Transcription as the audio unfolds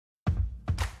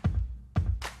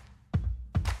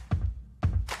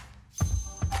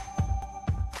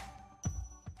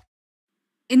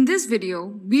In this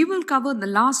video, we will cover the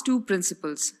last two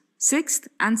principles, 6th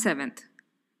and 7th.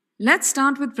 Let's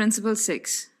start with principle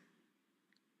 6.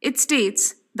 It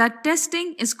states that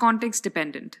testing is context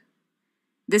dependent.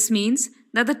 This means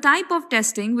that the type of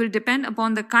testing will depend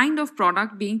upon the kind of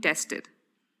product being tested.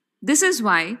 This is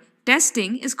why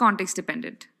testing is context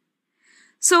dependent.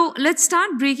 So let's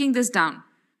start breaking this down.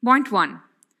 Point 1.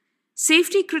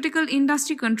 Safety critical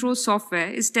industry control software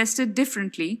is tested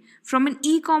differently from an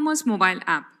e-commerce mobile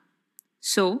app.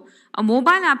 So, a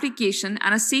mobile application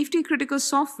and a safety critical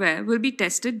software will be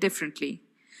tested differently.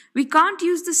 We can't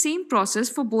use the same process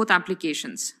for both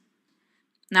applications.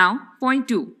 Now, point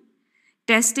 2.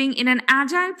 Testing in an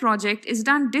agile project is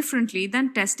done differently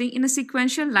than testing in a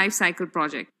sequential lifecycle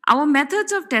project. Our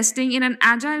methods of testing in an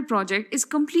agile project is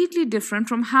completely different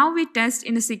from how we test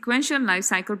in a sequential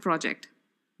lifecycle project.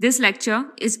 This lecture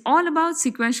is all about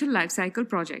sequential lifecycle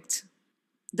projects.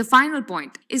 The final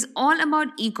point is all about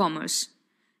e-commerce.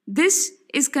 This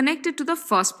is connected to the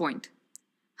first point.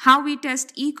 How we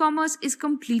test e-commerce is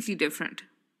completely different.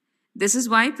 This is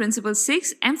why Principle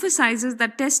 6 emphasizes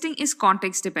that testing is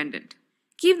context dependent.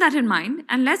 Keep that in mind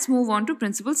and let's move on to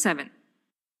Principle 7.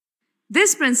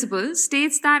 This principle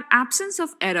states that absence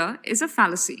of error is a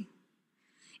fallacy.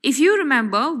 If you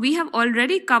remember, we have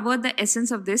already covered the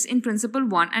essence of this in Principle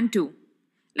 1 and 2.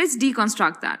 Let's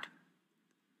deconstruct that.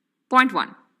 Point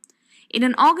 1. In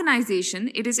an organization,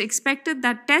 it is expected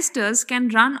that testers can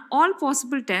run all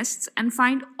possible tests and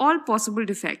find all possible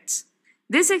defects.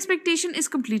 This expectation is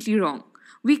completely wrong.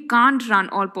 We can't run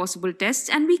all possible tests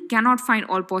and we cannot find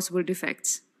all possible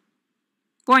defects.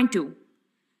 Point 2.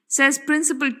 Says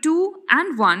Principle 2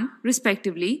 and 1,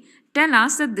 respectively, tell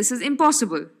us that this is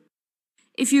impossible.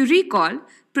 If you recall,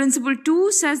 Principle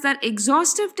 2 says that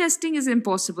exhaustive testing is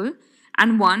impossible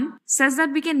and 1 says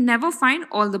that we can never find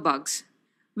all the bugs.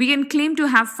 We can claim to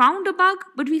have found a bug,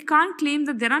 but we can't claim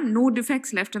that there are no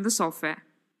defects left in the software.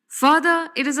 Further,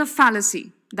 it is a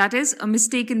fallacy, that is, a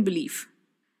mistaken belief.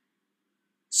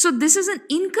 So this is an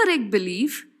incorrect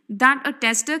belief that a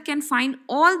tester can find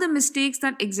all the mistakes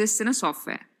that exist in a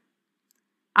software.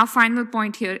 Our final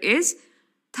point here is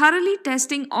thoroughly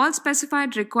testing all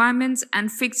specified requirements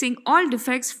and fixing all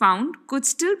defects found could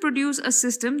still produce a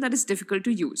system that is difficult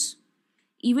to use.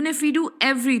 Even if we do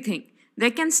everything,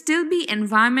 there can still be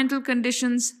environmental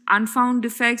conditions, unfound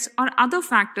defects, or other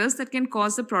factors that can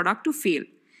cause the product to fail.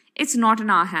 It's not in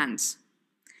our hands.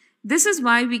 This is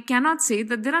why we cannot say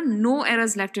that there are no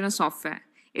errors left in a software.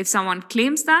 If someone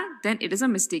claims that, then it is a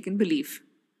mistaken belief.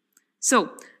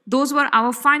 So, those were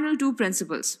our final two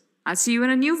principles. I'll see you in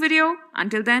a new video.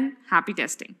 Until then, happy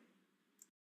testing.